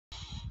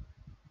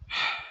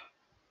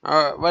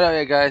Alright, what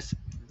up, guys?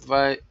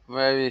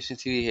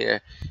 VipernationTV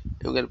here. And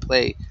we're gonna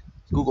play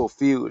Google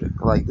Feud.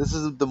 Like, this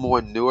is the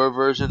more newer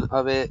version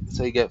of it,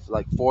 so you get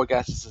like 4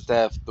 guesses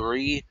instead of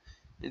 3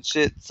 and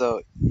shit.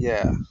 So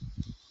yeah,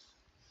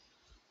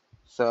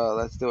 so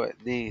let's do it.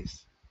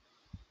 These,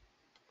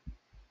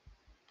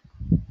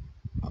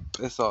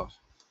 piss off.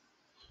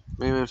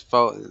 Raymond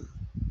Felton,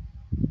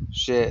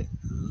 shit.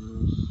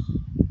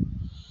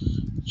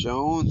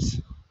 Jones,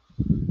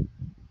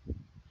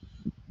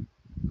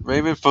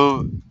 Raymond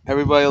from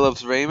Everybody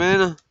Loves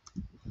Raymond.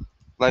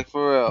 Like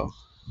for real.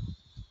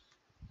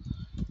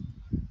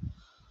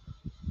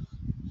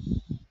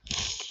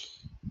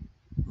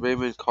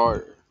 Raymond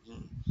Carter.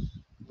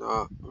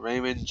 No,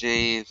 Raymond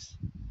James.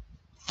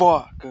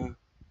 Fuck.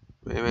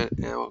 Raymond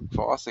Allen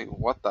Crossing.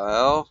 What the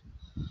hell?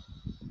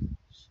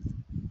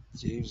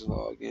 James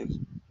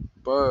Logan.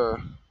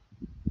 Burr.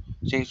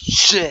 James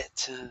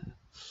shit.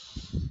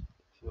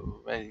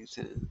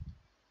 Reddington.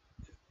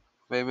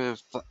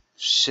 Raymond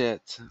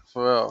shit.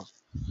 For real.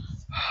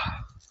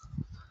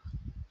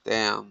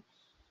 Damn.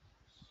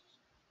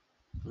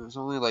 There's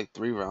only like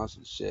 3 rounds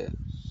and shit.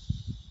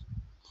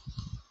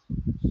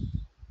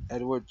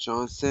 Edward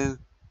Johnson.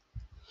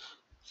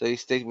 So you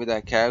stick with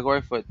that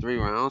category for 3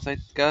 rounds, I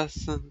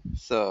guess.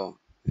 So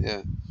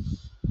yeah.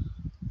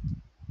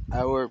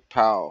 Edward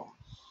Powell.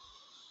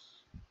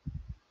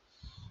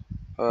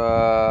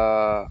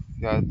 Gotta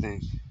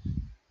think.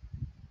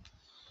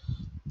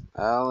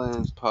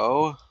 Alan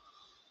Poe.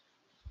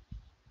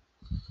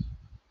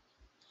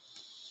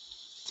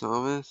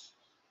 Thomas.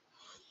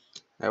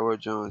 Edward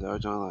Jones.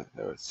 Edward Jones.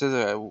 Edward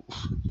Scissor.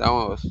 That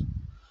one was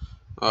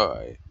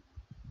alright.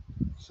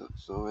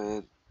 So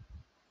man.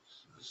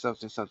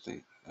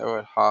 Something.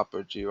 Edward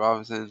Hopper, G.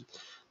 Robinson.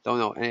 Don't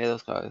know any of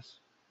those guys.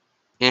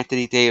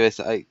 Anthony Davis.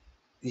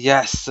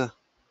 Yes.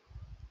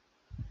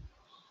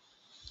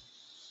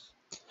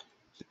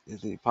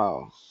 Anthony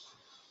Powell.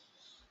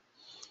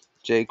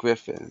 Jay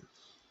Griffin.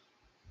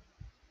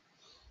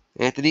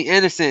 Anthony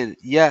Anderson.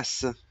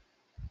 Yes.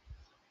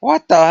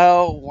 What the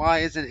hell? Why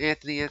isn't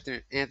Anthony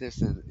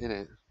Anderson in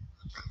it?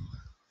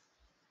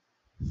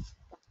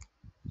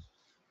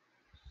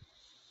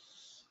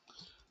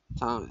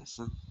 Thomas.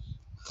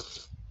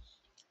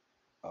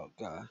 Oh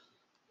god.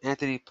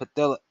 Anthony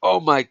Padilla. Oh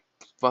my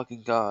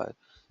fucking god.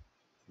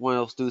 One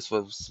of those dudes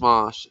from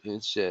Smosh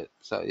and shit.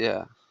 So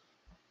yeah.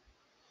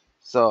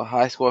 So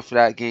high score for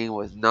that game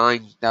was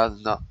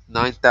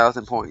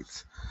 9,000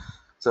 points.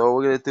 So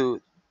we're gonna do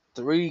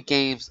 3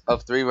 games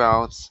of 3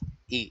 rounds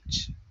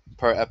each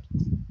per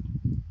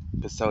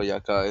episode, yeah,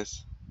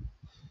 guys.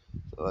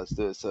 So let's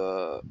do this.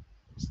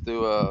 Let's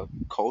do a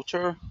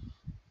culture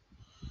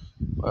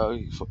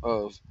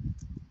of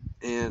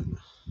and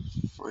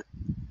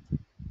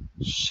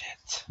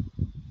shit.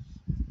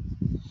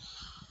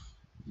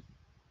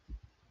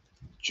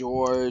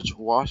 George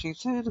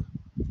Washington.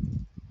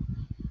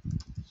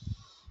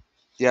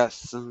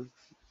 Yes.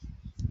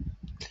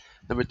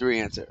 Number 3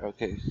 answer.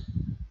 Okay.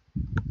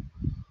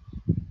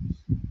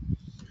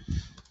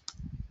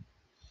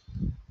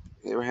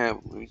 Abraham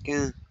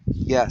Lincoln.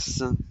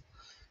 Yes.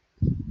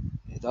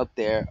 It's up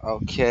there.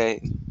 Okay.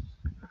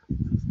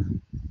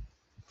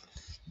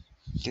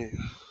 Okay.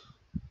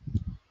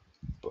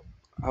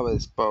 How about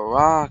this?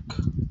 Barack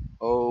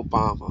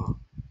Obama.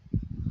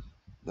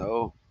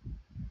 No.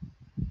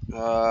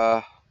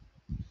 Uh,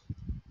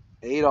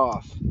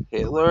 Adolf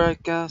Hitler, I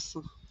guess.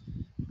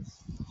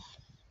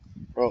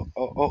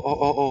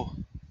 Oh.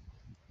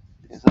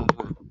 It's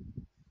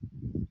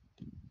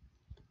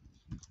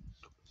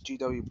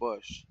G.W.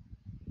 Bush.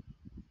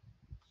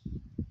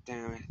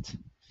 Damn it.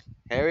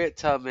 Harriet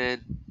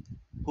Tubman,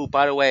 who,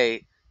 by the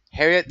way,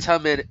 Harriet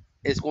Tubman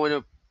is going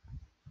to,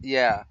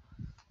 yeah.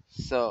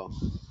 So,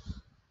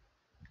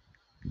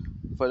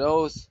 for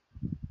those,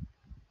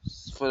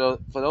 for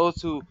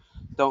those who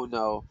don't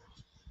know,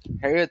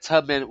 Harriet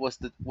Tubman was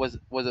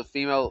a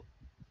female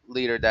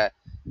leader that,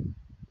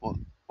 well,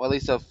 or at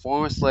least a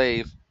former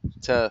slave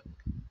to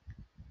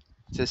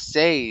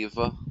save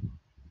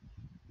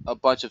a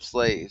bunch of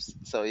slaves.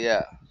 So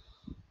yeah,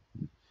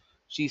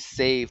 she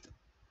saved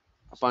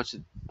a bunch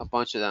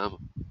of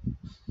them.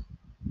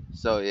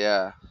 So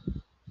yeah.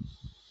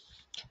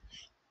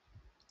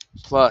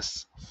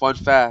 Plus, fun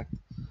fact: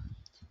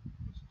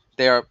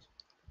 they are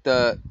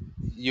the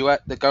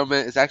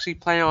government is actually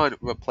planning on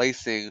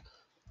replacing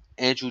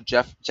Andrew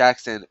Jeff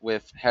Jackson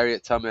with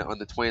Harriet Tubman on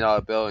the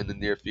 $20 bill in the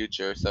near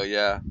future. So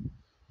yeah.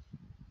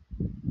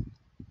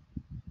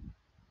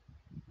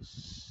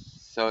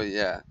 So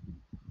yeah,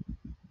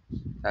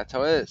 that's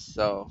how it is.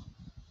 So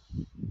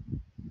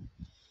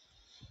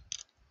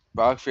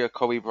biography of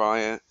Kobe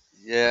Bryant.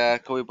 Yeah,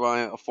 Kobe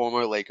Bryant, a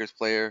former Lakers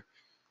player.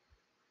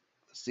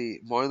 Let's see,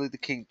 Martin Luther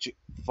King.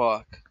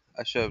 Fuck,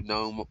 I should have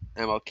known.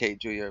 MLK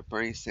Jr.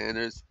 Bernie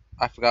Sanders.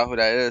 I forgot who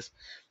that is.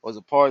 Was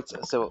a part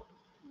civil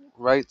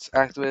rights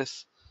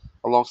activist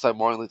alongside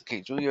Martin Luther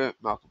King Jr.,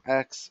 Malcolm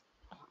X.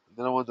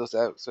 Another one of those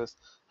activists.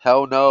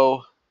 Hell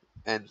no,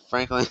 and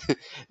Franklin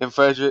and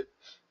Frederick.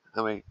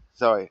 I mean,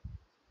 sorry,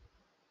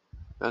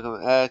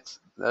 Malcolm X.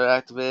 Another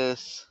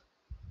activist.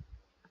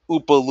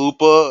 Oopa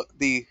Loopa,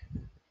 the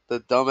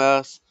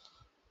dumbass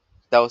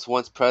that was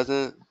once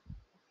president,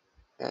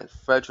 and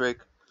Frederick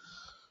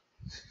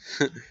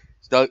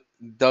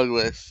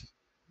Douglass.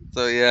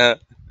 So yeah,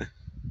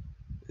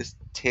 is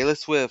Taylor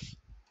Swift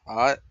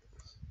hot?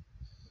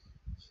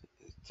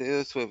 Is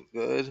Taylor Swift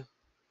good?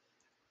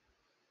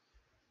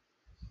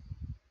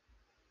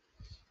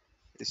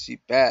 Is she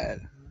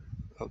bad?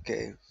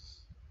 Okay.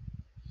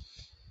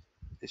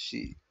 Is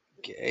she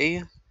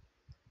gay?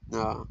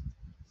 No.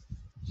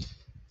 It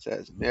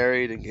says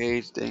married,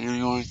 engaged,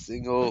 dating,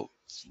 single,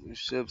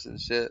 ships and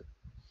shit.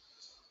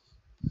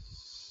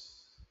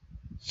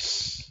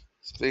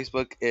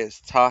 Facebook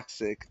is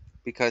toxic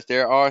because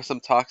there are some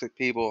toxic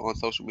people on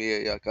social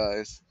media, yeah,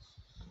 guys.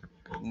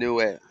 Knew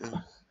it.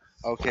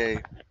 Okay.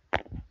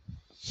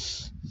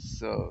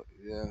 So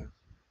yeah,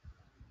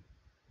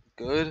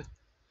 good,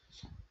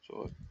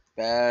 sure,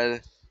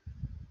 bad,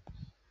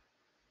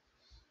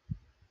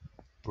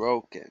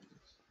 broken,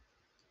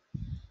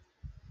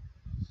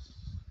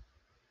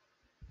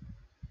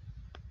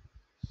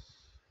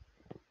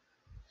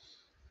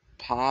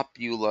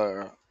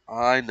 popular.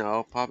 I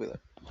know, popular.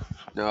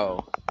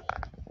 No,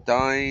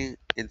 dying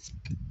in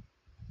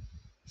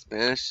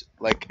Spanish.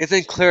 Like it's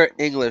in clear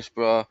English,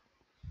 bro.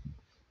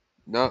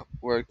 Not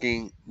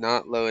working,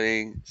 not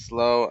loading,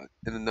 slow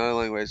in another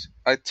language.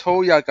 I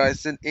told y'all guys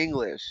it's in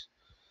English.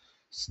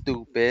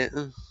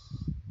 Stupid.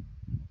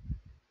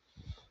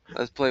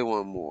 Let's play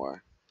one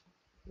more.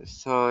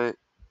 This time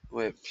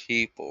with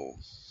people.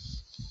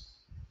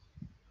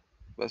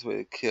 Best way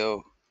to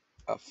kill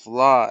a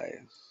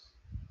fly.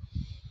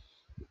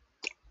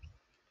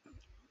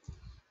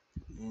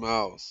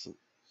 Mouse.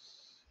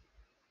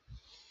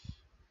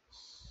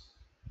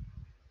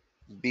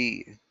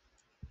 B.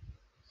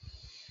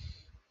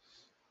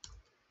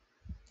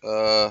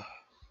 Uh,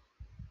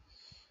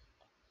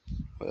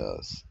 what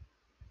else?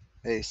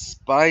 A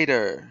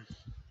spider.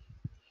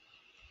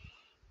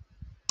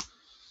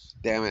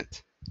 Damn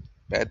it.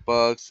 Bed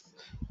bugs.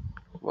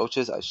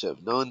 Roaches. I should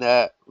have known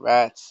that.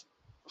 Rats.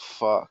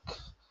 Fuck.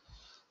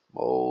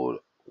 Mold.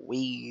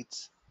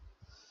 Weeds.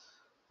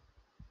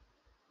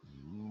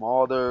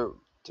 Molder.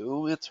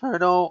 Doom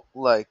Eternal.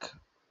 Like,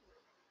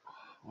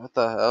 what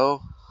the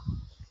hell?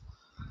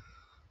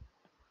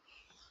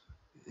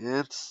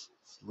 Ants.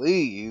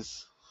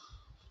 Fleas.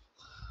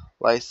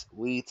 Lice.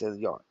 Weeds and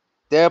yarn.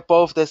 They're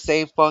both the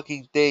same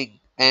fucking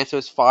thing.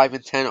 Answers 5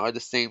 and 10 are the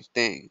same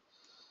thing.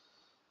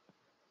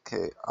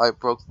 Okay, I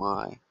broke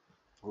my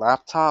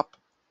laptop.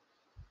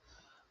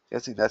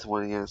 Guessing that's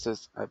one of the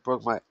answers. I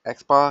broke my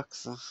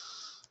Xbox.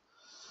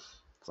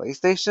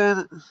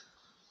 PlayStation.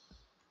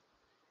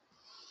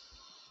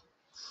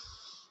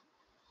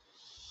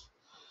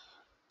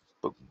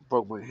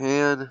 Broke my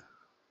hand.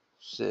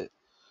 Shit.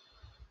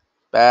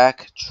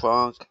 Back,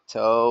 trunk,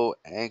 toe,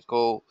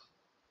 ankle,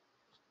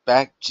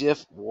 back,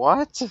 jiff.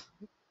 What?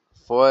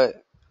 Foot,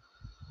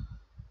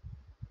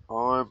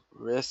 arm,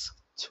 wrist,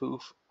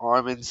 tooth,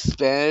 arm in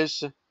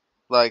Spanish.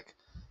 Like,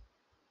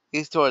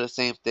 these two are the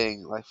same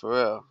thing. Like, for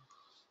real.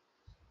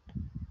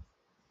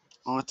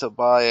 I want to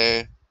buy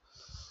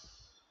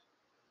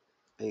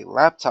a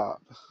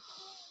laptop.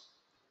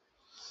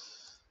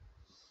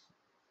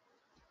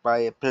 Buy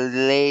a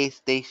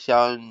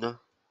PlayStation.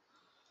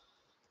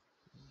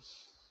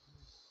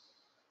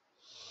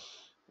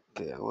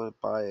 Okay, I want to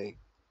buy a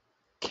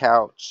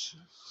couch.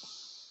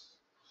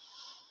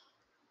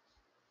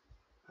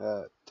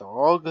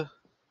 Dog?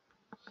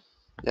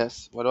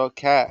 Yes, what about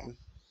cat?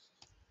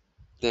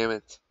 Damn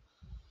it.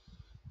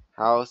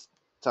 House,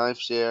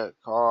 timeshare,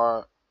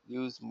 car,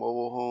 used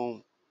mobile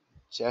home,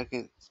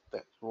 check-in.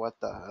 What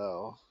the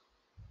hell?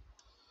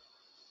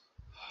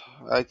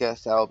 I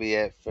guess that'll be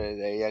it for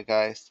today, yeah,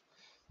 guys.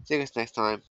 See you guys next time.